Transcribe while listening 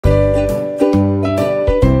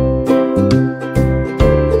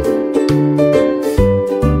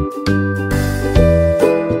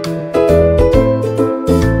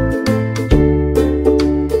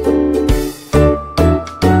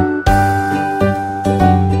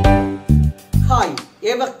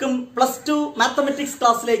Mathematics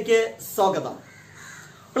ക്ലാസ്സിലേക്ക് സ്വാഗതം.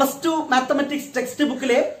 +2 mathematics text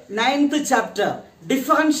ബുക്കിലെ 9th ചാപ്റ്റർ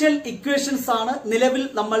ഡിഫറൻഷ്യൽ ഇക്വേഷൻസ് ആണ് നിലവിൽ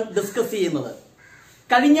നമ്മൾ ഡിസ്കസ് ചെയ്യുന്നത്.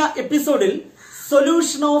 കഴിഞ്ഞ എപ്പിസോഡിൽ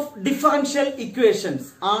സൊല്യൂഷൻ ഓഫ് ഡിഫറൻഷ്യൽ ഇക്വേഷൻസ്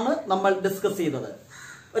ആണ് നമ്മൾ ഡിസ്കസ് ചെയ്തത്.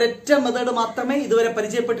 ഒരൊറ്റ മെത്തേഡ് മാത്രമേ ഇതുവരെ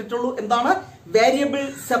പരിചയപ്പെട്ടിട്ടുള്ളൂ. എന്താണ്? Variable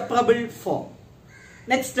separable form.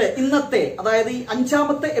 നെക്സ്റ്റ് ഇന്നത്തെ അതായത് ഈ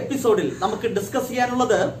 5ാമത്തെ എപ്പിസോഡിൽ നമുക്ക് ഡിസ്കസ്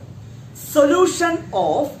ചെയ്യാനുള്ളത് solution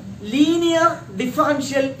of linear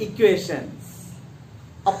differential equations.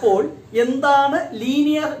 അപ്പോൾ എന്താണ്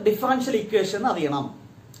ലീനിയർ ഡിഫറൻഷ്യൽ ഇക്വേഷൻ അറിയണം.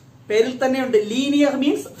 പേരിൽ തന്നെയുണ്ട്, linear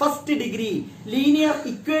means first degree. Linear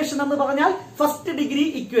equation എന്ന് പറഞ്ഞാൽ ഫസ്റ്റ് ഡിഗ്രി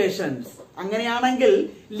ഇക്വേഷൻസ്. അങ്ങനെയാണെങ്കിൽ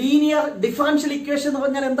ലീനിയർ ഡിഫറൻഷ്യൽ ഇക്വേഷൻ എന്ന്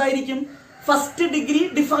പറഞ്ഞാൽ എന്തായിരിക്കും? First degree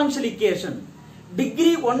differential equation.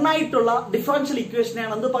 Degree 1 ആയിട്ടുള്ള ഡിഫറൻഷ്യൽ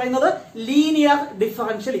ഇക്വേഷനാണ് എന്ത് പറയുന്നത്? Linear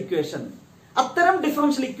differential equation. അത്തരം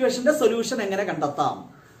ഡിഫറൻഷ്യൽ ഇക്വേഷന്റെ സൊല്യൂഷൻ എങ്ങനെ കണ്ടെത്താം?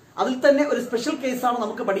 അതിൽ തന്നെ ഒരു സ്പെഷ്യൽ കേസാണ്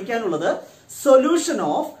നമുക്ക് പഠിക്കാനുള്ളത്. Solution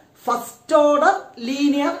of first order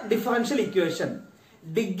linear differential equation.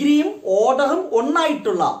 ഡിഗ്രിയും ഓർഡറും 1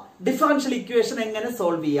 ആയിട്ടുള്ള ഡിഫറൻഷ്യൽ ഇക്വേഷൻ എങ്ങനെ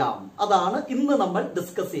സോൾവ് ചെയ്യാം, അതാണ് ഇന്ന് നമ്മൾ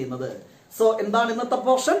ഡിസ്കസ് ചെയ്യുന്നത്. സോ എന്താണ് ഇന്നത്തെ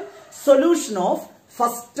portion? Solution of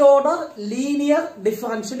first order linear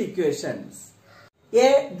differential equations.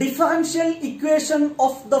 A differential equation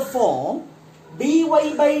of the form dy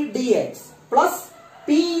by dx plus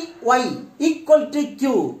py equal to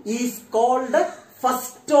q is called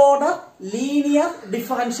first order linear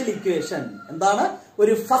differential equation. എന്താണ്?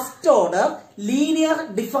 ഒരു first order linear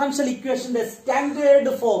differential ഇക്വേഷന്റെ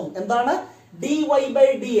standard form എന്താണ്? dy by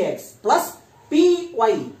dx plus py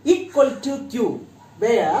equal to q,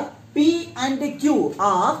 where p and q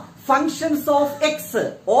are functions of x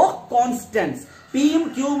or constants. പിയും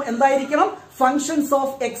ക്യൂവും എന്തായിരിക്കണം? Functions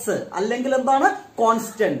of X അല്ലെങ്കിൽ എന്താണ്?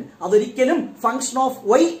 Constant. അതൊരിക്കലും function of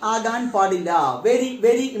Y ആകാൻ പാടില്ല. Very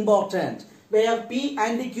very important. Where P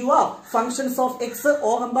and Q are functions of X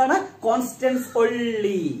or എന്താണ്? Constants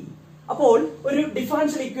only. അപ്പോൾ ഒരു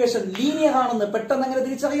ഡിഫറൻഷ്യൽ ഇക്വേഷൻ ലീനിയർ ആണെന്ന് പെട്ടെന്ന് എങ്ങനെ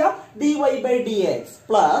തിരിച്ചറിയാം? dy by dx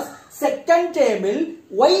plus second ടേമിൽ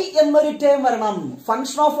y എന്നൊരു ടേം വരണം.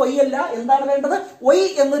 ഫങ്ഷൻ ഓഫ് y അല്ല, എന്താണ് വേണ്ടത്? y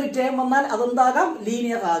എന്നൊരു ടേം വന്നാൽ അതെന്താകാം?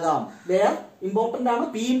 ലീനിയർ ആകാം. വേർ ഇമ്പോർട്ടന്റ് ആണ്,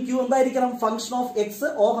 പിയും ക്യൂ എന്തായിരിക്കണം? ഫങ്ഷൻ ഓഫ് എക്സ്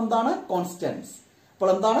ഓർ എന്താണ്? കോൺസ്റ്റന്റ്സ്.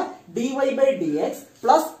 അപ്പോൾ എന്താണ്? dy by dx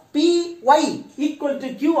plus py equal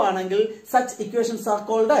to q ആണെങ്കിൽ such equations are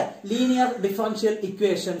called linear differential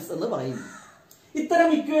equations എന്ന് പറയും. ഇത്തരം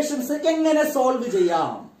ഇക്വേഷൻസ് എങ്ങനെ സോൾവ് ചെയ്യാം?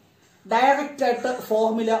 ഡയറക്റ്റ് ആയിട്ട്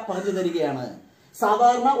ഫോർമുല പറഞ്ഞു തരികയാണ്.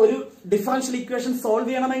 സാധാരണ ഒരു ഡിഫറൻഷ്യൽ ഇക്വേഷൻ സോൾവ്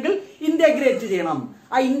ചെയ്യണമെങ്കിൽ ഇന്റഗ്രേറ്റ് ചെയ്യണം.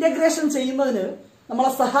 ആ ഇന്റഗ്രേഷൻ ചെയ്യുന്നതിന്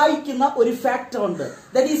നമ്മളെ സഹായിക്കുന്ന ഒരു ഫാക്ടർ ഉണ്ട്.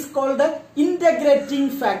 That is called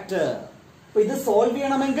integrating factor. അപ്പൊ ഇത് സോൾവ്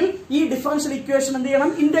ചെയ്യണമെങ്കിൽ ഈ ഡിഫറൻഷ്യൽ ഇക്വേഷൻ എന്ത്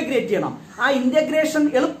ചെയ്യണം? ഇന്റഗ്രേറ്റ് ചെയ്യണം. ആ ഇന്റഗ്രേഷൻ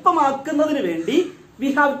എളുപ്പമാക്കുന്നതിന് വേണ്ടി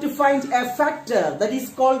we have to find a factor that is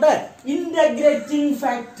called integrating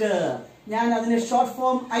factor. ഞാൻ അതിനെ ഷോർട്ട്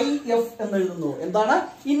ഫോം IF എന്ന് എഴുതുന്നു. എന്താണ്?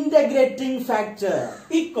 ഇന്റഗ്രേറ്റിംഗ് ഫാക്ടർ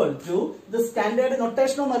ഈക്വൽ ടു ഇത് സ്റ്റാൻഡേർഡ്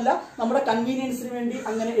നൊട്ടേഷൻ ഒന്നല്ല, നമ്മുടെ കൺവീനിയൻസിന് വേണ്ടി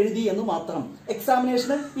അങ്ങനെ എഴുതി എന്ന് മാത്രം.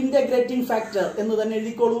 എക്സാമിനേഷന് ഇന്റഗ്രേറ്റിംഗ് ഫാക്ടർ എന്ന് തന്നെ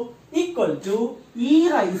എഴുതിക്കോളൂ. Equal to e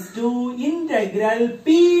raise to integral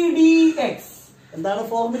pdx. എന്താണ്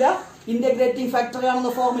ഫോർമുല? ഇന്റഗ്രേറ്റിംഗ് ഫാക്ടർ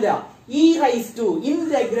ആണെന്ന formula e raise to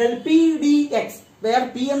integral pdx. Where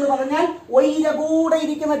P എന്ന് പറഞ്ഞാൽ ഒയിന്റെ കൂടെ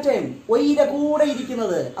ഇരിക്കുന്ന ടേം, ഒയിന്റെ കൂടെ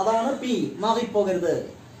ഇരിക്കുന്നത് അതാണ് പി. മാറിപ്പോകരുത്.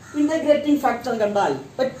 ഇന്റഗ്രേറ്റിംഗ് ഫാക്ടർ കണ്ടാൽ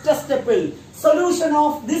ഒറ്റ സ്റ്റെപ്പിൽ solution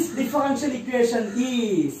of this differential equation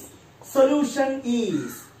is, solution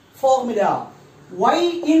is formula y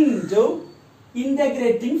into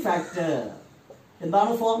integrating factor.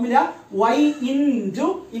 എന്താണ് formula? y into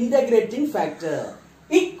integrating factor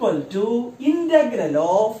equal to integral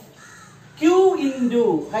of q into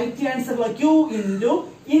right answer q into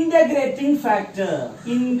integrating factor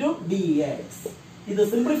into dx. ഇത്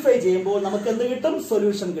simplify ചെയ്യുമ്പോൾ നമുക്ക് എന്ത് കിട്ടും?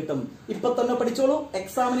 Solution കിട്ടും. ഇപ്പൊ തന്നെ പഠിച്ചോളൂ.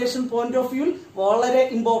 എക്സാമിനേഷൻ പോയിന്റ് ഓഫ് വ്യൂ വളരെ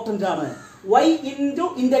ഇമ്പോർട്ടന്റ് ആണ്. y into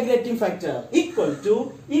integrating factor equal to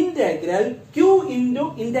integral q into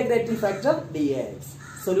integrating factor dx.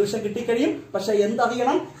 Solution കിട്ടിക്കഴിയും. പക്ഷെ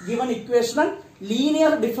എന്തറിയണം? Given equation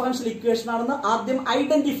linear differential equation ആണെന്ന് ആദ്യം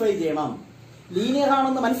ഐഡന്റിഫൈ ചെയ്യണം. ലീനിയർ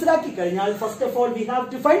ആണെന്ന് മനസ്സിലാക്കി കഴിഞ്ഞാൽ first of all we have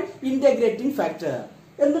to find integrating factor.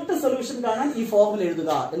 എന്നിട്ട് സൊല്യൂഷൻ കാണാൻ ഈ ഫോർമുല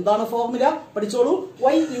എഴുതുക. എന്താണ് ഫോർമുല? പഠിച്ചോളൂ.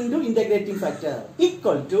 y into integrating factor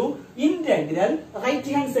equal to integral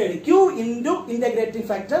right hand side q into integrating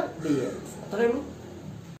factor dx. അത്രേ ഉള്ളൂ.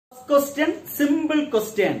 Question, simple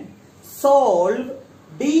question. Solve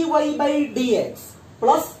dy by dx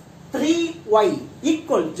plus 3y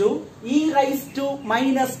equal to e raise to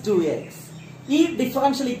minus 2x. ഈ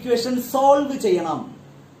differential equation solve ചെയ്യണം.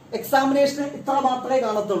 എക്സാമിനേഷന് ഇത്ര മാത്രമേ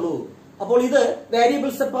കാണത്തുള്ളൂ. അപ്പോൾ ഇത് variable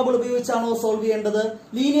separable ഉപയോഗിച്ചാണോ solve ചെയ്യേണ്ടത്,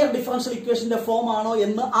 ലീനിയർ ഡിഫറൻഷ്യൽ ഇക്വേഷന്റെ ഫോം ആണോ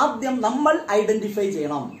എന്ന് ആദ്യം നമ്മൾ ഐഡന്റിഫൈ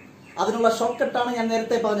ചെയ്യണം. അതിനുള്ള ഷോർട്ട് കട്ടാണ് ഞാൻ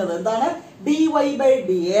നേരത്തെ പറഞ്ഞത്. എന്താണ്?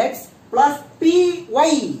 dy/dx plus py.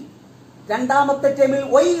 രണ്ടാമത്തെ ടേമിൽ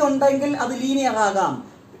y ഉണ്ടെങ്കിൽ അത് ലീനിയർ ആകാം.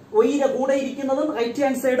 yയുടെ കൂടെ ഇരിക്കുന്നതും റൈറ്റ്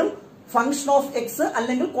ഹാൻഡ് സൈഡും ഫംഗ്ഷൻ ഓഫ് എക്സ്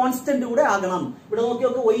അല്ലെങ്കിൽ കോൺസ്റ്റന്റ് കൂടെ ആകണം. ഇവിടെ നോക്കി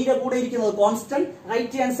നോക്ക്, yയുടെ കൂടെ ഇരിക്കുന്നത് constant,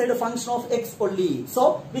 right hand side function of X only. So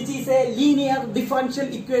which is A linear differential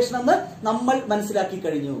equation എന്ന് നമ്മൾ മനസ്സിലാക്കി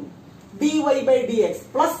കഴിഞ്ഞു. dy/dx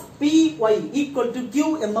plus py equal to q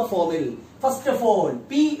എന്ന ഫോമിൽ ഫസ്റ്റ് ഓഫ് ഓൾ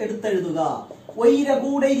p എടുത്തെഴുതുക. yയുടെ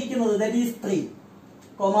കൂടെ ഇരിക്കുന്നത് that is 3,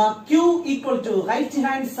 q equal to right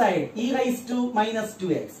hand side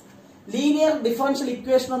e⁻²x. Linear differential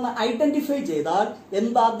equation എന്ന് identify ചെയ്താൽ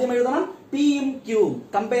എന്താദ്യം എഴുതണം? പിയും ക്യൂവും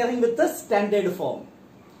comparing with standard form.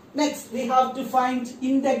 Next we have to find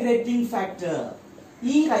integrating factor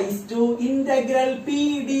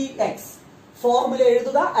e⁻∫pdx. Formula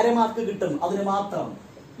എഴുതുക, അരമാർക്ക് കിട്ടും അതിന് മാത്രം.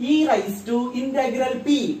 e⁻∫p,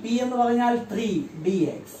 p എന്ന് പറഞ്ഞാൽ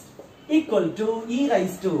 3dx ഈക്വൽ ടു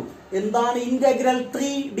e⁻, എന്താണ് integral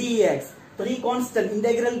 3dx? 3 constant,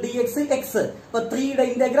 integral dx x. അപ്പൊ 3യുടെ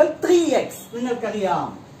ഇന്റഗ്രൽ 3x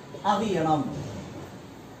അറിയണം.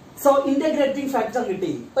 സോ ഇന്റഗ്രേറ്റിംഗ് ഫാക്ടർ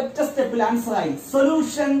കിട്ടി. ഒറ്റ സ്റ്റെപ്പിൽ ആൻസർ ആയി.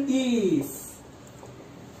 Solution is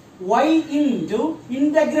y into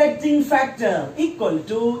integrating factor equal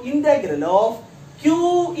to integral of q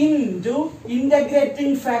into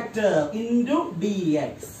integrating factor into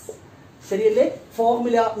dx. ശരിയല്ലേ?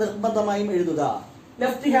 Formula നിർബന്ധമായും എഴുതുക.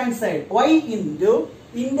 Left hand side y into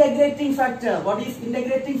integrating factor. What is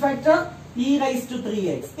integrating factor?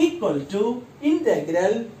 e⁻3x equal to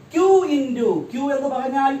integral q into q എന്ന്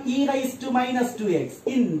പറഞ്ഞാൽ e⁻²x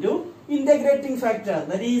into integrating factor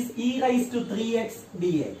that is e⁻3x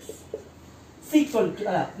dx equal to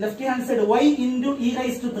left hand side y into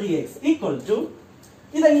e⁻3x equal to.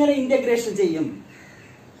 ഇതെങ്ങനെ integration ചെയ്യും?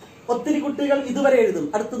 ഒത്തിരി കുട്ടികൾ ഇതുവരെ എഴുതും,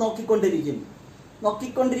 അടുത്ത്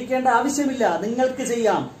നോക്കിക്കൊണ്ടിരിക്കേണ്ട ആവശ്യമില്ല, നിങ്ങൾക്ക്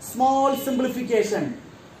ചെയ്യാം. Small simplification.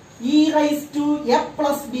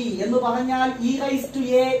 e⁻a+b എന്ന് പറഞ്ഞാൽ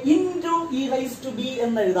e⁻a into e⁻b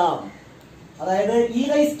എന്ന് എഴുതാം. അതായത്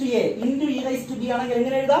e⁻a into e⁻b ആണെങ്കിൽ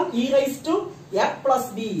എങ്ങനെ എഴുതാം?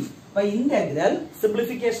 e⁻a+b. by integral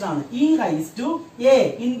simplification ആണ്. e⁻a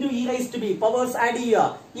into e⁻b powers add ചെയ്യുക.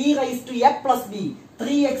 e⁻a+b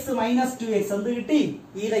 3x - 2x എന്ത് കിട്ടി?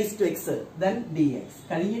 e⁻x then dx.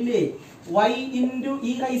 കഴിഞ്ഞില്ലേ? y into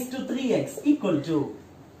e⁻3x equal to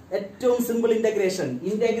ഏറ്റവും സിമ്പിൾ ഇന്റഗ്രേഷൻ.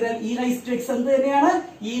 ഇന്റഗ്രൽ e⁻x എന്ത് തന്നെയാണ്?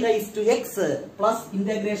 e⁻x plus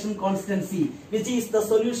integration constancy which is the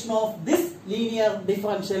solution of this linear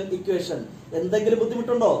differential equation. എന്തെങ്കിലും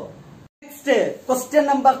ബുദ്ധിമുട്ടുണ്ടോ? Next question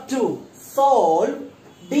number 2. Solve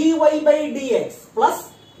dy/dx plus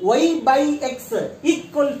y/x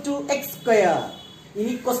equal to x².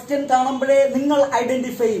 ഇനി question കാണുമ്പോഴേ നിങ്ങൾ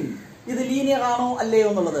identify ചെയ്യും ഇത് ലീനിയർ ആണോ അല്ലയോ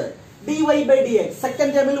എന്നുള്ളത്. dy/dx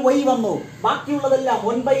സെക്കൻഡ് ടേമിൽ y വന്നു, ബാക്കിയുള്ളതെല്ലാം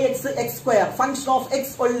 1/x x², function of x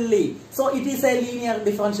only. So it is A linear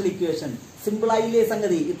differential equation. Simple ആയില്ലേ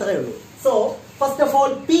സംഗതി? ഇത്രയേ ഉള്ളൂ. So first of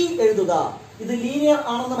all p എഴുതുക. ഇത് ലീനിയർ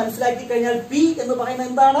ആണെന്ന് മനസ്സിലാക്കി കഴിഞ്ഞാൽ p എന്ന് പറയുന്നത്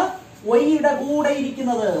എന്താണ്? yയുടെ കൂടെ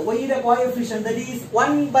ഇരിക്കുന്നത്, yയുടെ കോഎഫിഷ്യന്റ് that is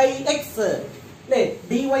 1/x അല്ലേ?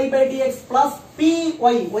 dy/dx പ്ലസ് py,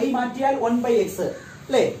 y മാറ്റിയാൽ 1/x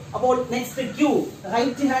അല്ലേ? അപ്പോൾ next q,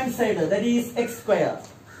 right hand side that is x².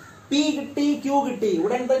 p കിട്ടി, q കിട്ടി.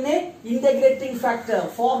 ഉടൻ തന്നെ integrating factor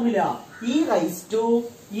formula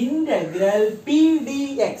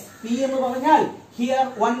e⁻∫pdx. p എന്ന് പറഞ്ഞാൽ here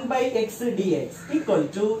 1/x dx equal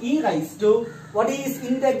to e⁻. what is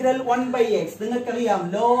integral 1/x? നിങ്ങൾക്കറിയാം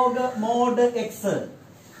log mod x.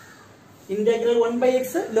 integral 1/x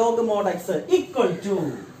log mod x equal to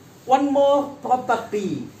one more property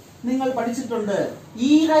നിങ്ങൾ പഠിച്ചിട്ടുണ്ട്.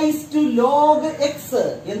 e⁻log x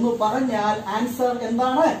എന്ന് പറഞ്ഞാൽ ആൻസർ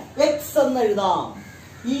എന്താണ്? x എന്ന് എഴുതാം.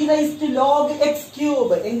 e⁻log x³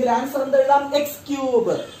 എങ്കിൽ ആൻസർ എന്ത് എഴുതാം? x³.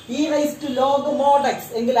 e⁻log mod x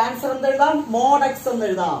എങ്കിൽ ആൻസർ എന്ത് എഴുതാം? mod x എന്ന്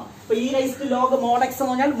എഴുതാം. അപ്പൊ e⁻log mod x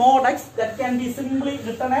എന്ന് പറഞ്ഞാൽ mod x that can be simply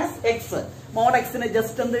written as x. mod x നെ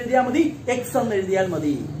ജസ്റ്റ് എന്ത് എഴുതിയാൽ മതി? x എന്ന് എഴുതിയാൽ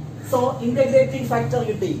മതി. സോ ഇന്റഗ്രേറ്റിംഗ് ഫാക്ടർ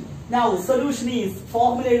കിട്ടി. നൗ സൊല്യൂഷൻ ഈസ്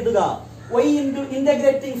ഫോർമുല എഴുതുക. y into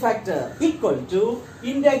integrating factor equal to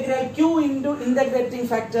integral q into integrating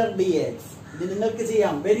factor dx. ഇത് നിങ്ങൾക്ക്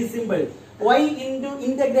ചെയ്യാം. Very simple. y into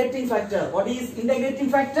integrating factor. what is integrating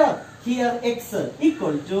factor? here x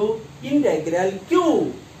equal to integral q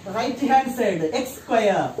right hand side x²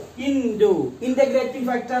 into integrating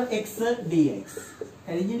factor x dx.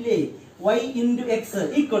 കഴിഞ്ഞില്ലേ? y into x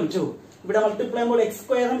equal to ഇവിടെ multiply ചെയ്യുമ്പോൾ x²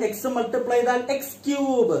 ഉം x multiply ചെയ്താൽ x³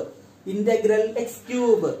 integral x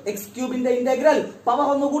cube. x ക്യൂബിന്റെ integral power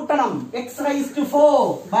ഒന്ന് കൂട്ടണം. x raised to 4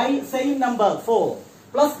 by same number 4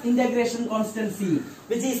 plus integration constant c,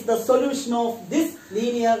 which is the solution of this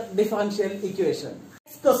linear differential equation.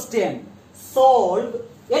 Next question. Solve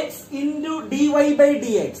x into dy by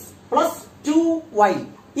dx plus 2y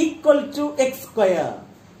equal to x square.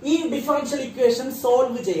 ഈ differential equation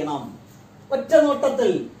solve ചെയ്യണം. ഒറ്റ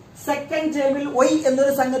നോട്ടത്തിൽ second ടേമിൽ y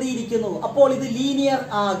എന്നൊരു സംഗതി ഇരിക്കുന്നു. അപ്പോൾ ഇത് ലീനിയർ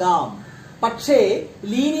ആകാം. പക്ഷേ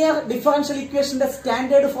ലീനിയർ ഡിഫറൻഷ്യൽ ഇക്വേഷന്റെ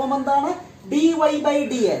സ്റ്റാൻഡേർഡ് ഫോം എന്താണ്? dy by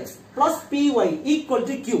dx plus py equal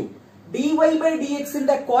to q. dy by dx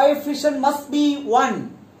ന്റെ കോഎഫിഷ്യന്റ് മസ്റ്റ് ബി 1.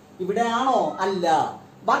 ഇവിടെ ആണോ? അല്ല.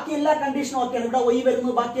 ബാക്കി എല്ലാ കണ്ടീഷനും ഓക്കെയാണ്. ഇവിടെ y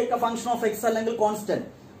വരുന്നു, ബാക്കിയൊക്കെ ഫംഗ്ഷൻ ഓഫ് x അല്ലെങ്കിൽ കോൺസ്റ്റന്റ്.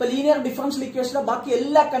 ഇപ്പൊ ലീനിയർ ഡിഫറൻഷ്യൽ ഇക്വേഷന്റെ ബാക്കി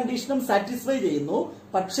എല്ലാ കണ്ടീഷനും സാറ്റിസ്ഫൈ ചെയ്യുന്നു.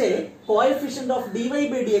 പക്ഷേ coefficient of dy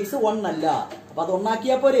by dx 1 അല്ല. അപ്പൊ അത്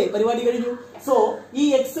ഒന്നാക്കിയാ പോരെ, പരിപാടി കഴിഞ്ഞു. സോ ഈ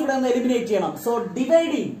x ഇവിടെ നിന്ന് എലിമിനേറ്റ് ചെയ്യണം. So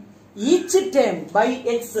dividing each term by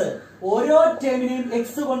x, ഓരോ ടേമിനെയും x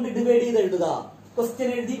കൊണ്ട് ഡിവൈഡ് ചെയ്ത് എഴുതുക. ക്വസ്റ്റ്യൻ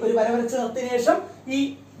എഴുതി ഒരു വര വരച്ച് നിർത്തിയ ശേഷം ഈ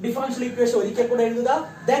ഡിഫറൻഷ്യൽ ഇക്വേഷൻ ഒരിക്കൽ കൂടെ എഴുതുക.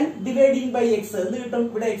 ദെൻ ഡിവൈഡിങ് ബൈ x എന്ത് കിട്ടും?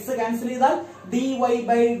 ഇവിടെ x ക്യാൻസൽ ചെയ്താൽ dy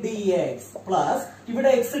by dx പ്ലസ്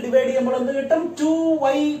ഇവിടെ x ഡിവൈഡ് ചെയ്യുമ്പോൾ എന്ത് കിട്ടും?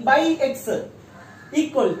 2y by x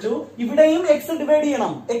equal to ഇവിടെയും x ഡിവൈഡ്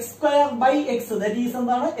ചെയ്യണം, x square by x, that is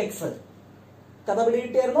എന്താണ്? x. കഥ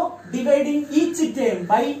പിടികിട്ടിയായിരുന്നു. Dividing each term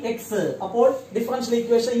by x. അപ്പോൾ ഡിഫറൻഷ്യൽ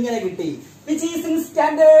ഇക്വേഷൻ ഇങ്ങനെ കിട്ടി, which is in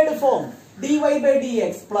standard form dy by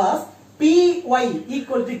dx plus py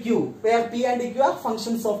equal to q, where p and q are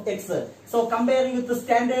functions of x. So comparing with the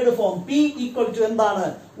standard form, p equal to എന്താണ്?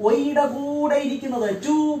 y യുടെ കൂടെ ഇരിക്കുന്നത്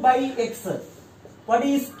 2 by x. What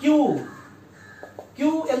is q?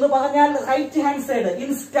 q എന്ന് പറഞ്ഞാൽ right hand side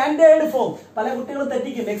in standard form. പല കുട്ടികളും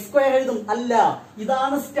തെറ്റിക്കും, x square എഴുതും. അല്ല,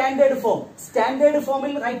 ഇതാണ് സ്റ്റാൻഡേർഡ് ഫോം. സ്റ്റാൻഡേർഡ്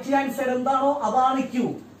ഫോമിൽ റൈറ്റ് ഹാൻഡ് സൈഡ് എന്താണോ അതാണ് q.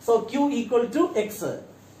 So q equal to x.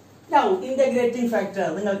 Now integrating factor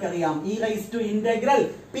നിങ്ങൾക്കറിയാം, e raised to integral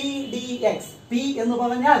p dx. p എന്ന്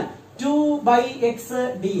പറഞ്ഞാൽ 2 by x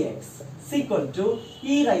dx equal to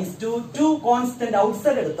e raised to 2 constant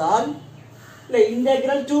outside എടുത്താൽ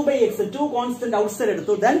integral 2 by x, 2 constant outside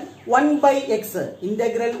എടുത്തു. Then 1 by x.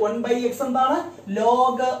 Integral 1 by x എന്താണ്?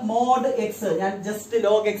 Log mode x. ഞാൻ just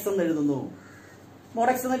log x എന്ന് എഴുതുന്നു.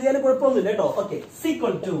 Mode x എന്ന് എഴുതിയാലും കുഴപ്പമൊന്നുമില്ല കേട്ടോ. ഓക്കെ,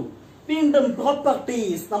 ഈക്വൽ ടു വീണ്ടും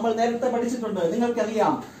പ്രോപ്പർട്ടീസ് നമ്മൾ നേരത്തെ പഠിച്ചിട്ടുണ്ട്,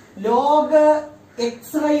 നിങ്ങൾക്കറിയാം. Log x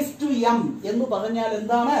raise to m എന്ന് പറഞ്ഞാൽ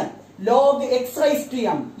എന്താണ്? Log x raise to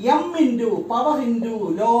m, m into power into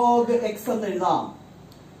log x എന്ന് എഴുതാം.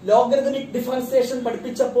 ലോഗരിതമിക് ഡിഫറൻസിയേഷൻ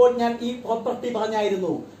പഠിപ്പിച്ചപ്പോൾ ഞാൻ ഈ പ്രോപ്പർട്ടി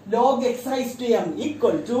പറഞ്ഞായിരുന്നു. Log x raise to m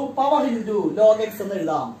equal to power into log x എന്ന്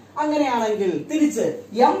എഴുതാം. അങ്ങനെയാണെങ്കിൽ തിരിച്ച്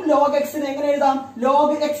m ലോഗ് x നെ എങ്ങനെ എഴുതാം?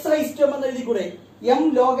 Log x raise to m എന്ന് എഴുതിക്കൂടെ? m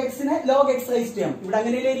log x നെ log x raised to m. ഇവിടെ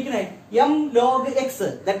അങ്ങനെയല്ലേ ഇരിക്കണേ? m log x,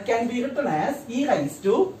 that can be written as e raised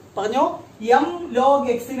to, പറഞ്ഞോ, m log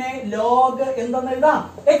x നെ log എന്തെന്ന് എഴുതാം?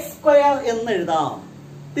 x സ്ക്വയർ എന്ന് എഴുതാം.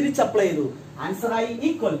 തിരിച്ച് അപ്ലൈ ചെയ്തു. ആൻസർ ആയി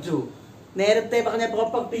ഈക്വൽ ടു നേരത്തെ പറഞ്ഞ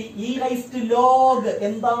property e raised to log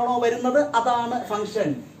എന്താണോ വരുന്നത് അതാണ് function.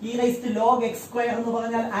 e raised to log x square എന്ന്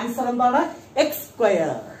പറഞ്ഞാൽ ആൻസർ എന്താണ്? x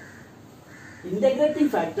square.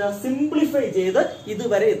 Integrating factor simplify ചെയ്ത്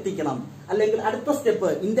ഇതുവരെ എത്തിക്കണം, അല്ലെങ്കിൽ അടുത്ത സ്റ്റെപ്പ്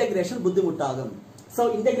ഇന്റഗ്രേഷൻ ബുദ്ധിമുട്ടാകും. സോ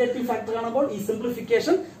ഇന്റഗ്രേറ്റിംഗ് ഫാക്ടർ കാണുമ്പോൾ ഈ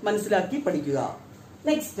സിംപ്ലിഫിക്കേഷൻ മനസ്സിലാക്കി പഠിക്കുക.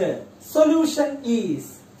 നെക്സ്റ്റ് സൊല്യൂഷൻ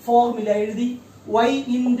ഈസ്, ഫോർമുല എഴുതി y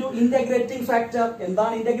into integrating factor.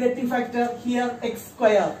 എന്താണ് integrating factor? Here x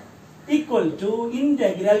square equal to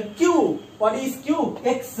integral q. What is q?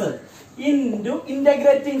 x into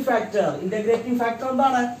integrating factor. Integrating factor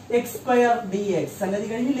എന്താണ്? x square dx. സംഗതി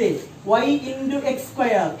കഴിഞ്ഞില്ലേ? y into x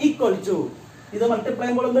square equal to, ഇത് multiply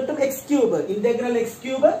ചെയ്യുമ്പോൾ എന്നിട്ടും x cube, integral x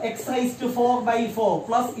cube x raised to 4 by 4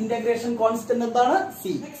 plus integration constant എന്താണ്?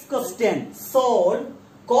 c. Next question, solve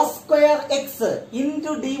cos square x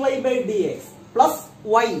into dy by dx plus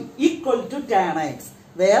y equal to tan x,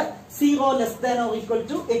 where 0 less than or equal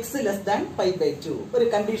to x less than pi by 2. ഒരു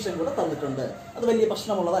condition കൂടെ തന്നിട്ടുണ്ട്, അത് വലിയ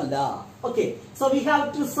പ്രശ്നമുള്ളതല്ല. Okay, so we have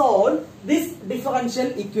to solve this differential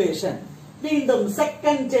equation. വീണ്ടും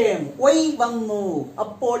second term y വന്നു,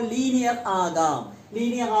 അപ്പോൾ linear ആകാം.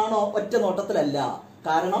 Linear ആണോ? ഒറ്റ നോട്ടത്തിലല്ല.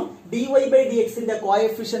 കാരണം dy by dx ന്റെ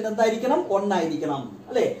കോഎഫിഷ്യന്റ് എന്തായിരിക്കണം? 1 ആയിരിക്കണം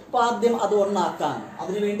അല്ലെ? അപ്പൊ ആദ്യം അത് 1 ആക്കാൻ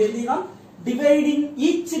അതിനുവേണ്ടി എന്ത് ചെയ്യണം? Dividing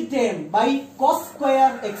each term by cos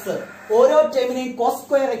square X. ഓരോ ടേമിനെയും കോസ്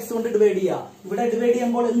സ്ക്വയർ എക്സ് കൊണ്ട് ഡിവൈഡ് ചെയ്യുക. ഇവിടെ ഡിവൈഡ്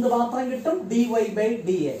ചെയ്യുമ്പോൾ എന്ത് മാത്രം കിട്ടും? dy by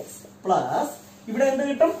dx പ്ലസ് ഇവിടെ എന്ത്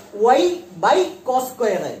കിട്ടും? y by cos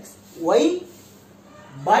square x. y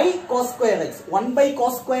by cos square x. 1 by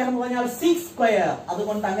cos square എന്ന് പറഞ്ഞാൽ c സ്ക്വയർ.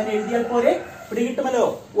 അതുകൊണ്ട് അങ്ങനെ എഴുതിയാൽ പോരെ, ഇവിടെ കിട്ടുമല്ലോ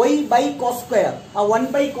y by cos square. ആ 1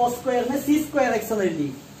 by cos square നെ c square x എന്ന് എഴുതി.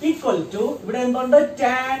 ഈക്വൽ ടു ഇവിടെ എന്തുണ്ട്?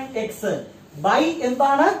 tan x by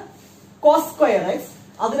എന്താണ്? cos square x.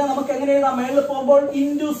 അതിനെ നമുക്ക് എങ്ങനെ എഴുതാം? മേളിൽ പോകുമ്പോൾ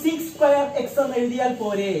into sec square x എന്ന് എഴുതിയാൽ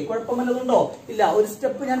പോരെ? കുഴപ്പമില്ലതുണ്ടോ? ഇല്ല, ഒരു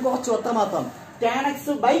സ്റ്റെപ്പ് ഞാൻ കുറച്ചു അത്രമാത്രം. tan x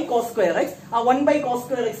by cos square x, ആ 1 by cos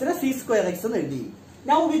square x നെ sec square x എന്ന് എഴുതി.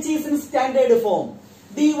 Now which is in standard form?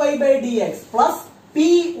 dy by dx plus py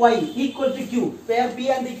equal to q, where p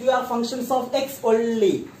and q are functions of x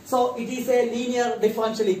only. So it is a linear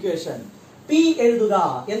differential equation. p എഴുതുക.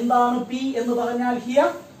 എന്താണ് p എന്ന് പറഞ്ഞാൽ here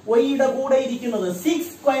y യുടെ കൂടെ ഇരിക്കുന്നത് sec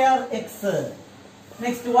square x.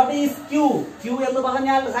 Next, what is q? q എന്ന്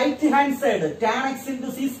പറഞ്ഞാൽ right hand side, tan x into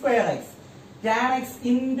sec square x. tan x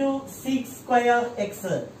into sec square x.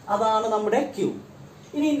 അതാണ് നമ്മുടെ q.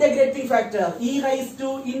 ഇനി integrating factor e raised to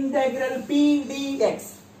integral p dx.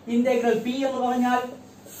 Integral p എന്ന് പറഞ്ഞാൽ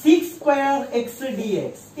sec square x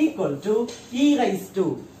dx equal to e raised to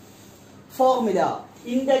formula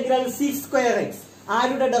integral sec square x.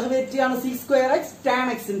 ആരുടെ derivative ആണ് sec square x? tan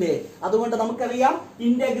x ന്റെ. അതുകൊണ്ട് നമുക്കറിയാം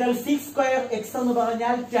integral sec square x എന്ന്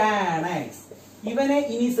പറഞ്ഞാൽ tan x. ഇവനെ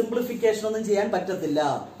ഇനി സിംപ്ലിഫിക്കേഷൻ ഒന്നും ചെയ്യാൻ പറ്റത്തില്ല,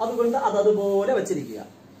 അതുകൊണ്ട് അത് അതുപോലെ വെച്ചിരിക്കുക.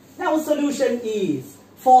 Now solution is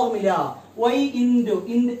formula y into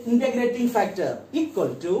integrating factor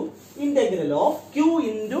equal to integral of q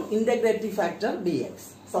into integrating factor dx.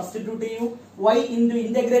 Substitute ചെയ്യൂ. y into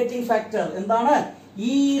integrating factor എന്താണ്?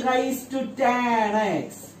 e raised to tan x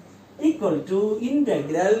equal to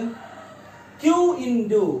integral q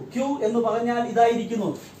into q എന്ന് പറഞ്ഞാൽ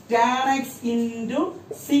ഇതായിരിക്കുന്നു tan x into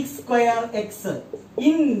sec square x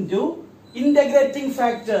into integrating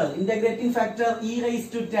factor e raised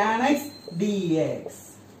to tan x dx.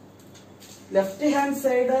 Left hand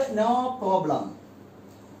side no problem.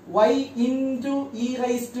 y into e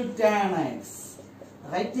raised to tan x.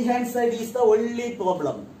 Right hand side is the only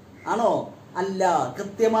problem. ആണോ? അല്ല.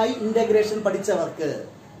 കൃത്യമായി integration പഠിച്ചവർക്ക്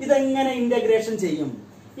ഇതെങ്ങനെ integration ചെയ്യും?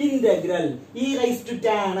 Integral e raised to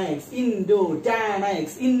tan x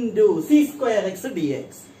into sec square x dx.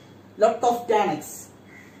 Lot of tan x.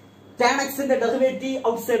 tan x ന്റെ derivative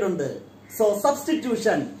outside ഉണ്ട്. So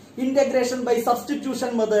substitution, integration by substitution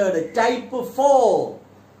method type 4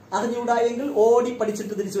 അറിഞ്ഞുകൂടായെങ്കിൽ ഓടി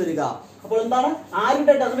പഠിച്ചിട്ട് തിരിച്ചു വരിക. അപ്പോൾ എന്താണ്?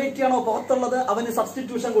 ആരുടെ ഡെറിവേറ്റീവ് ആണോ പുറത്തുള്ളത് അവന്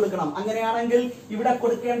സബ്സ്റ്റിറ്റ്യൂഷൻ കൊടുക്കണം. അങ്ങനെയാണെങ്കിൽ ഇവിടെ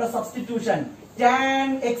കൊടുക്കേണ്ട സബ്സ്റ്റിറ്റ്യൂഷൻ tan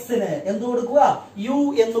x ന് എന്ത് കൊടുക്കുക? u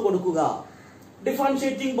എന്ന് കൊടുക്കുക.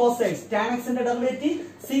 Differentiating both sides, tan x ന്റെ derivative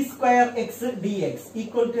sec square x dx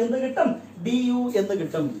equal to എന്ത് കിട്ടും? du എന്ന്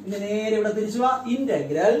കിട്ടും. ഇനി നേരെ ഇവിടെ തിരിച്ചു വാ.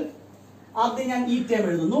 ഇന്റഗ്രൽ ആദ്യം ഞാൻ ഈ ടേം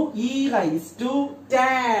എഴുതുന്നു e raised to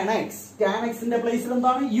tan x. tan x ന്റെ പ്ലേസിൽ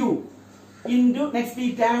എന്താണ്? u into next ഈ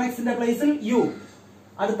tan x ന്റെ പ്ലേസിൽ u.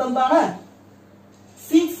 അടുത്തെന്താണ്?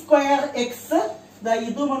 sec square x.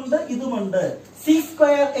 ഇതുമുണ്ട് sec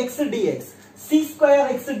square x dx. sec square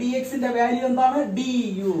x dx ന്റെ വാല്യൂ എന്താണ്?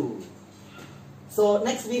 du. So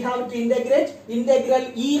next we have to integrate integral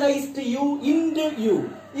e raised to u into u.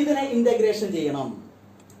 ഇതിനെ integration ചെയ്യണം.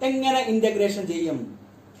 എങ്ങനെ integration ചെയ്യും?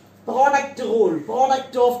 Product rule,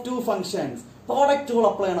 product of two functions. Product rule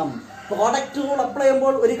apply ചെയ്യണം. Product rule apply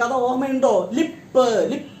ചെയ്യുമ്പോൾ ഒരു കഥ ഓർമ്മയുണ്ടോ?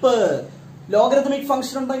 ലിപ്പ് ലോഗരിതമിക്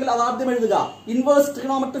ഫംഗ്ഷൻ ഉണ്ടെങ്കിൽ അത് ആദ്യം എഴുതുക. ഇൻവേഴ്സ്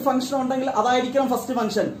ട്രിഗണോമെട്രിക് ഫംഗ്ഷൻ ഉണ്ടെങ്കിൽ അതായിരിക്കണം ഫസ്റ്റ്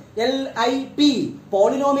ഫംഗ്ഷൻ. LIP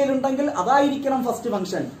പോളിനോമിയൽ ഉണ്ടെങ്കിൽ അതായിരിക്കണം ഫസ്റ്റ്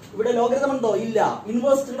ഫംഗ്ഷൻ. ഇവിടെ ലോഗരിതം ഉണ്ടോ? ഇല്ല.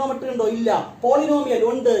 ഇൻവേഴ്സ് ട്രിഗണോമെട്രി ഉണ്ടോ? ഇല്ല. പോളിനോമിയൽ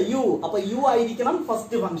ഉണ്ട്, u. അപ്പൊ u ആയിരിക്കണം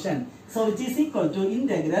first function. So which is equal to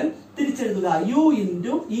integral തിരിച്ചെഴുതുക u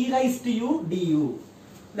into e raised to u du.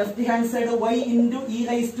 Left hand side y into e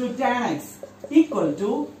raised to tan x equal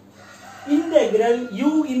to integral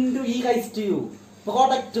u into e raised to u.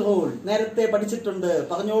 Product rule നേരത്തെ പഠിച്ചിട്ടുണ്ട്,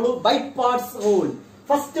 പറഞ്ഞോളൂ. By parts rule.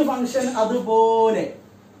 First function അതുപോലെ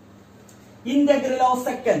integral of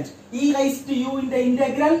second e raised to u ന്റെ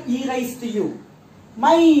integral e raised to u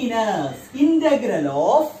minus integral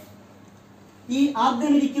of ഈ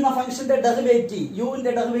ആദ്യം ഇരിക്കുന്ന ഫംഗ്ഷന്റെ derivative u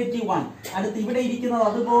ന്റെ ഡെറിവേറ്റീവ് 1. അടുത്ത് ഇവിടെ ഇരിക്കുന്നത്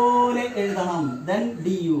അതുപോലെ എഴുതണം. then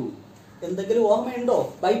du. എന്തെങ്കിലും ഓർമ്മയുണ്ടോ?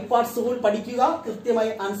 ബൈ പാർട്സ് റൂൾ പഠിക്കുക,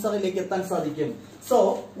 കൃത്യമായി ആൻസറിലേക്ക് എത്താൻ സാധിക്കും. So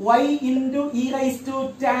y into e raised to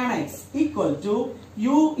tan x equal to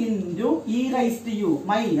u into e raised to u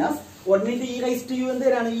minus 1 into e raised to u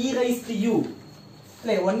എന്തിനാണ്? e raised to u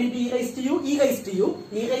അല്ലെ? 1 into e raised to u, e raised to u.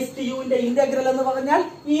 e raised to u ന്റെ integral എന്ന് പറഞ്ഞാൽ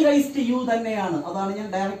e raised to u തന്നെയാണ്. അതാണ് ഞാൻ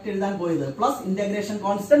direct എഴുതാൻ പോയത്. Plus integration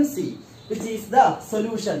constant c which is the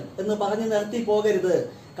solution എന്ന് പറഞ്ഞ് നിർത്തി പോകരുത്.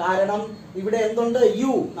 കാരണം ഇവിടെ എന്തുണ്ട്?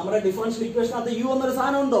 u. നമ്മുടെ ഡിഫറൻഷ്യൽ ഇക്വേഷനകത്ത് u എന്നൊരു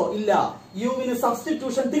സാധനം ഉണ്ടോ? ഇല്ല. u വിന്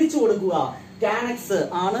സബ്സ്റ്റിറ്റ്യൂഷൻ തിരിച്ചു കൊടുക്കുക. tan x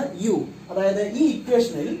ആണ് u. അതായത് ഈ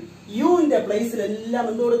ഇക്വേഷനിൽ u ന്റെ പ്ലേസിൽ എല്ലാം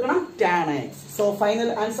എന്ത് കൊടുക്കണം? tan x. So final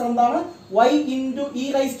answer എന്താണ്? y into e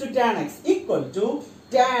raised to tan x equal to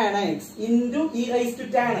tan x into e raised to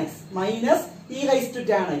tan x minus e raised to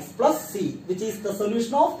tan x plus c which is the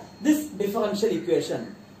solution of this differential equation.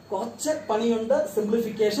 കുറച്ച് പണിയുണ്ട്,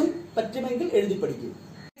 simplification പറ്റുമെങ്കിൽ എഴുതി പഠിക്കും.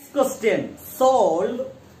 Next question, solve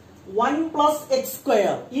 1 plus x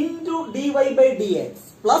square into dy by dx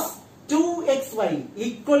plus 2xy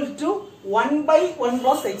equal to 1 by 1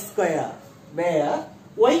 plus x square where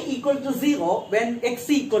y equal to 0 when x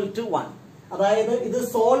equal to 1. അതായത് ഇത്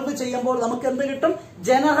solve ചെയ്യുമ്പോൾ നമുക്ക് എന്ത് കിട്ടും?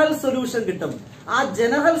 ജനറൽ സൊല്യൂഷൻ കിട്ടും. ആ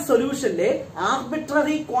ജനറൽ സൊല്യൂഷനിലെ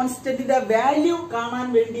ആർബിട്രറി കോൺസ്റ്റന്റിന്റെ വാല്യൂ കാണാൻ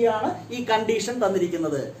വേണ്ടിയാണ് ഈ കണ്ടീഷൻ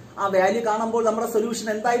തന്നിരിക്കുന്നത്. ആ വാല്യൂ കാണുമ്പോൾ നമ്മുടെ സൊല്യൂഷൻ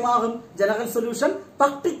എന്തായി മാറും? ജനറൽ സൊല്യൂഷൻ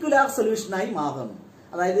പർട്ടിക്കുലർ സൊല്യൂഷനായി മാറും.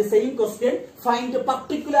 അതായത് same question, find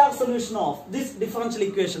particular solution of this differential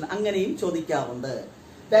equation, അങ്ങനെയും ചോദിക്കാറുണ്ട്.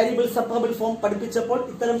 വേരിയബിൾ സെപ്പറബിൾ ഫോം പഠിപ്പിച്ചപ്പോൾ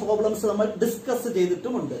ഇത്തരം പ്രോബ്ലംസ് നമ്മൾ ഡിസ്കസ്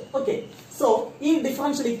ചെയ്തിട്ടുമുണ്ട്. ഓക്കെ, സോ ഈ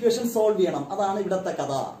ഡിഫറൻഷ്യൽ ഇക്വേഷൻ സോൾവ് ചെയ്യണം. അതാണ് ഇവിടത്തെ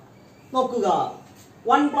കഥ. നോക്കുക,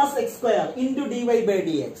 1 plus x square into dy by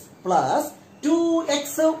dx plus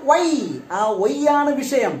 2xy. ആ y ആണ്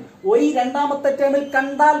വിഷയം. y രണ്ടാമത്തെ ടേമിൽ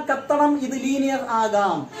കണ്ടാൽ കത്തണം, ഇത് ലീനിയർ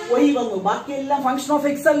ആകാം. y വന്നു, ബാക്കിയെല്ലാം ഫംഗ്ഷൻ ഓഫ്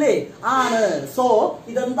x അല്ലേ? ആണ്. സോ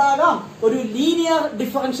ഇതെന്താകാം? ഒരു ലീനിയർ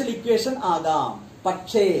ഡിഫറൻഷ്യൽ ഇക്വേഷൻ ആകാം.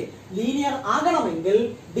 പക്ഷേ ലീനിയർ ആകണമെങ്കിൽ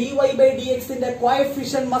dy by dx ന്റെ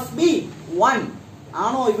കോഎഫിഷ്യന്റ് മസ്റ്റ് ബി 1.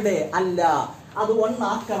 ആണോ ഇവിടെ? അല്ല, അത് 1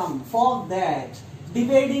 ആക്കണം. For that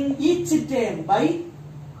dividing each term by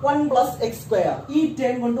 1 plus x square. ഈ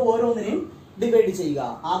ടേം കൊണ്ട് ഓരോന്നിനെയും ഡിവൈഡ് ചെയ്യുക.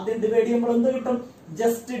 ആദ്യം ഡിവൈഡ് ചെയ്യുമ്പോൾ എന്ത് കിട്ടും?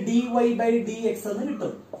 ജസ്റ്റ് dy by dx എന്ന്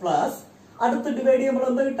കിട്ടും. പ്ലസ് അടുത്ത് ഡിവൈഡ് ചെയ്യുമ്പോൾ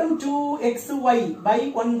എന്ത് കിട്ടും? 2xy by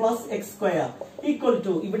 1 plus x square equal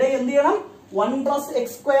to, ഇവിടെ എന്ത് ചെയ്യണം? 1 plus x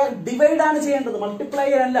square ഡിവൈഡ് ആണ് ചെയ്യേണ്ടത്, മൾട്ടിപ്ലൈ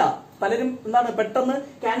അല്ല. പലരും എന്താണ് പെട്ടെന്ന്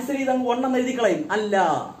ക്യാൻസൽ ചെയ്ത് 1 എന്ന് എഴുതി കളയും. അല്ല,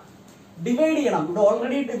 ഡിവൈഡ് ചെയ്യണം. ഇവിടെ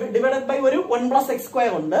ഓൾറെഡി ഡിവൈഡഡ് ബൈ ഒരു 1 plus x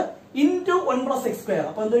square ഉണ്ട്, ഇൻറ്റു 1 plus x square.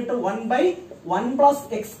 അപ്പൊ എന്ത് കിട്ടും? 1 by 1 plus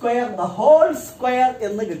x square the whole square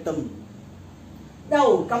എന്ന് കിട്ടും. Now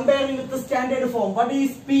comparing with the standard form, what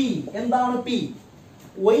is p? എന്താണ് p?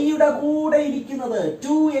 y യുടെ കൂടെ ഇരിക്കുന്നത്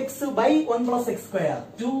 2x by 1 plus x square.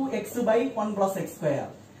 2x by 1 plus x square.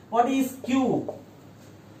 What is q?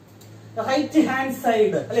 The right hand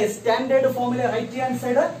side, അല്ലെ? Standard ഫോമിലെ right hand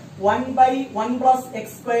side 1 by 1 plus x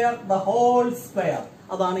square the whole square.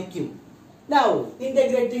 അതാണ് q. Now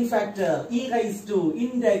integrating factor e raised to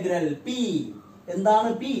integral p. എന്താണ്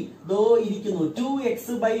p? ദോ ഇരിക്കുന്നു 2x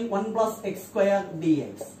by 1 plus x square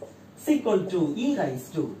dx is equal to e raised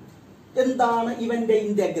to. എന്താണ് ഇവന്റെ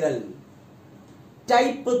integral?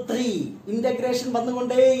 Type 3 integration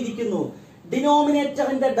വന്നുകൊണ്ടേ ഇരിക്കുന്നു.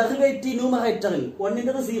 ഡിനോമിനേറ്ററിന്റെ derivative ന്യൂമറേറ്ററിൽ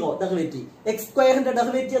 1ന്റെ 0 derivative, x സ്ക്വയറിന്റെ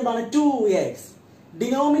derivative എന്താണ്? 2x.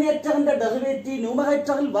 ഡിനോമിനേറ്ററിന്റെ derivative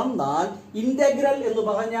ന്യൂമറേറ്ററിൽ വന്നാൽ ഇന്റഗ്രൽ എന്ന്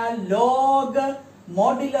പറഞ്ഞാൽ log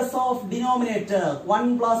modulus of denominator 1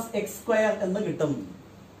 plus x square എന്ന് കിട്ടും.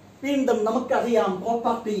 വീണ്ടും നമുക്കറിയാം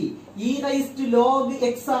property, e raised to log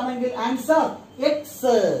x ആണെങ്കിൽ ആൻസർ x.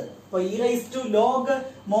 അപ്പൊ e raised to log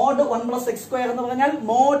mod 1 plus x square എന്ന് പറഞ്ഞാൽ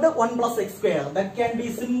mod 1 plus x square. That can be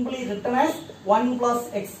simply written as 1 plus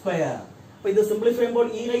x square. അപ്പൊ ഇത് സിംപ്ലിഫൈ ചെയ്യുമ്പോൾ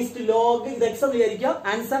e raised to log ഇത് x എന്ന് വിചാരിക്കുക,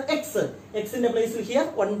 ആൻസർ x. x ന്റെ പ്ലേസിൽ here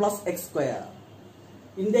 1 plus x square.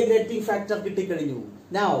 Integrating factor കിട്ടിക്കഴിഞ്ഞു.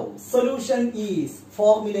 Now solution is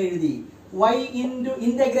formula എഴുതി y into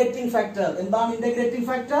integrating factor. എന്താണ് integrating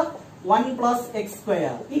factor? 1 plus x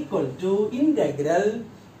square equal to integral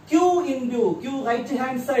q into q right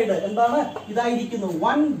hand side എന്താണ്? ഇതായിരിക്കുന്നു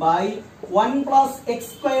 1 by 1 plus x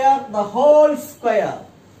square the whole square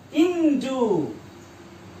into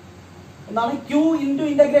എന്താണ്? q into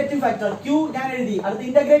integrating factor. q ഞാൻ എഴുതി, അടുത്ത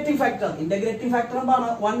integrating factor. integrating factor എന്താണ്?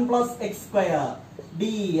 1 plus x square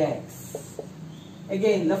dx.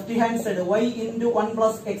 Again left hand side y into 1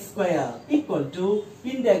 plus x square equal to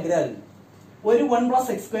integral ഒരു 1 plus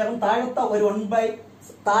x square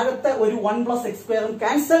താഴത്തെ ഒരു 1 plus x square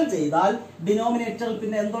cancel ചെയ്താൽ ഡിനോമിനേറ്ററിൽ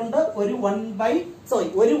പിന്നെ എന്തുണ്ട്? ഒരു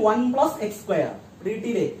 1 plus x square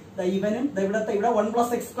കിട്ടിയില്ലേ? ഇവനും ഇവിടത്തെ ഇവിടെ 1 plus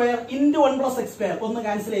x square into 1 plus x square ഒന്ന്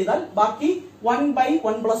ക്യാൻസൽ ചെയ്താൽ ബാക്കി 1 by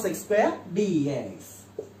 1 plus x square dx.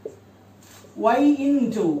 y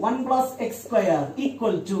into 1 plus x square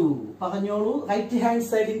equal to പറഞ്ഞോളൂ right hand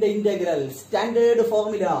സൈഡിന്റെ integral standard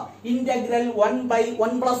formula integral 1 by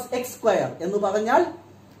 1 plus x square എന്ന് പറഞ്ഞാൽ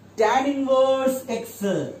tan inverse x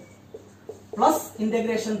plus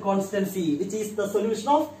integration constancy which is the solution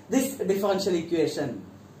of this differential equation.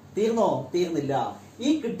 തീർന്നോ? തീർന്നില്ല. ഈ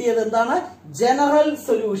കിട്ടിയത് എന്താണ്? General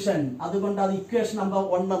solution. അതുകൊണ്ട് അത് ഇക്വേഷൻ നമ്പർ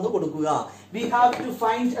 1 എന്ന് കൊടുക്കുക. we have to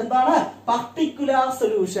find എന്താണ്? particular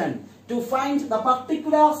solution. To find the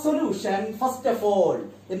particular solution, first of all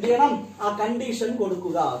എന്ത് ചെയ്യണം? ആ കണ്ടീഷൻ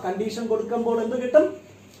കൊടുക്കുക. കണ്ടീഷൻ കൊടുക്കുമ്പോൾ എന്ത് കിട്ടും?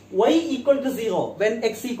 y equal to 0 when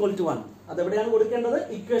x equal to 1. അതെവിടെയാണ് കൊടുക്കേണ്ടത്?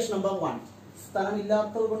 Equation number 1.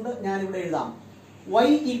 സ്ഥലമില്ലാത്തത് കൊണ്ട് ഞാൻ ഇവിടെ എഴുതാം. y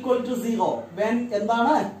equal to 0 when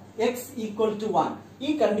എന്താണ്? x equal to 1. ഈ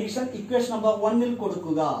കണ്ടീഷൻ ഇക്വേഷൻ നമ്പർ 1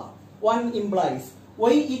 കൊടുക്കുക. 1 implies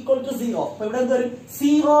y equal to 0. അപ്പൊ ഇവിടെ എന്ത് വരും?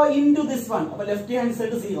 0 into this one. അപ്പൊ left hand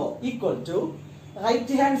side 0 equal to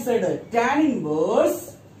right hand side tan inverse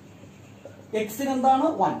x ന് എന്താണ്?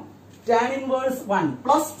 1. tan inverse 1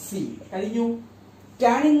 plus c. കഴിഞ്ഞു.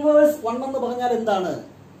 tan inverse 1 എന്ന് പറഞ്ഞാൽ എന്താണ്?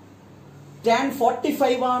 tan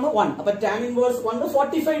 45 ആണ് 1. അപ്പൊ tan inverse 1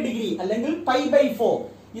 45 ഡിഗ്രി അല്ലെങ്കിൽ pi by 4.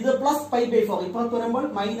 ഇത് പ്ലസ് pi by 4. ഇപ്പുറത്ത് വരുമ്പോൾ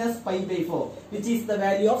minus pi by 4 which is the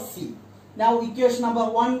value of c. Now equation number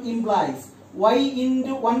 1 implies y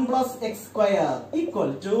into 1 plus x square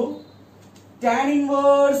equal to tan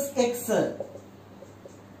inverse x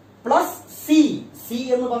plus c. c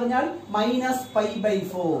എന്ന് പറഞ്ഞാൽ minus pi by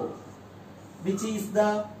 4 which is the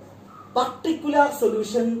particular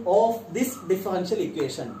solution of this differential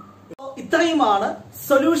equation. ഇത്രയുമാണ്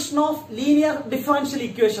solution of linear differential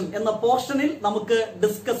equation എന്ന പോർഷനിൽ നമുക്ക്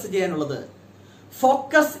discuss ചെയ്യാനുള്ളത്.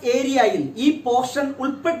 Focus ഏരിയയിൽ ഈ portion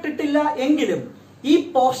ഉൾപ്പെട്ടിട്ടില്ല എങ്കിലും ഈ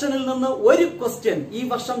പോർഷനിൽ നിന്ന് ഒരു ക്വസ്റ്റ്യൻ ഈ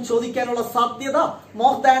വർഷം ചോദിക്കാനുള്ള സാധ്യത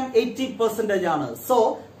മോർ ദാൻ 80% ആണ്. സോ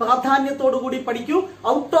പ്രാധാന്യത്തോടുകൂടി പഠിക്കൂ.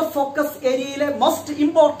 ഔട്ട് ഓഫ് ഫോക്കസ് ഏരിയയിലെ മോസ്റ്റ്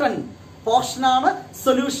ഇമ്പോർട്ടന്റ് പോർഷനാണ്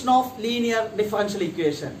solution of linear differential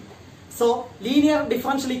equation. So linear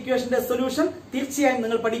differential ഇക്വേഷന്റെ സൊല്യൂഷൻ തീർച്ചയായും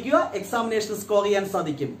നിങ്ങൾ പഠിക്കുക. എക്സാമിനേഷൻ സ്കോർ ചെയ്യാൻ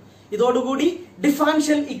സാധിക്കും. ഇതോടുകൂടി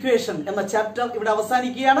ഡിഫറൻഷ്യൽ ഇക്വേഷൻ എന്ന ചാപ്റ്റർ ഇവിടെ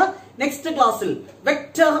അവസാനിക്കുകയാണ്. നെക്സ്റ്റ് ക്ലാസ്സിൽ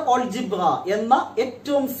വെക്റ്റർ ഓൾജിബ്ര എന്ന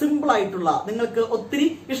ഏറ്റവും സിമ്പിൾ ആയിട്ടുള്ള നിങ്ങൾക്ക് ഒത്തിരി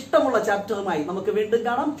ഇഷ്ടമുള്ള ചാപ്റ്ററുമായി നമുക്ക് വീണ്ടും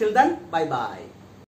കാണാം. Till then bye bye.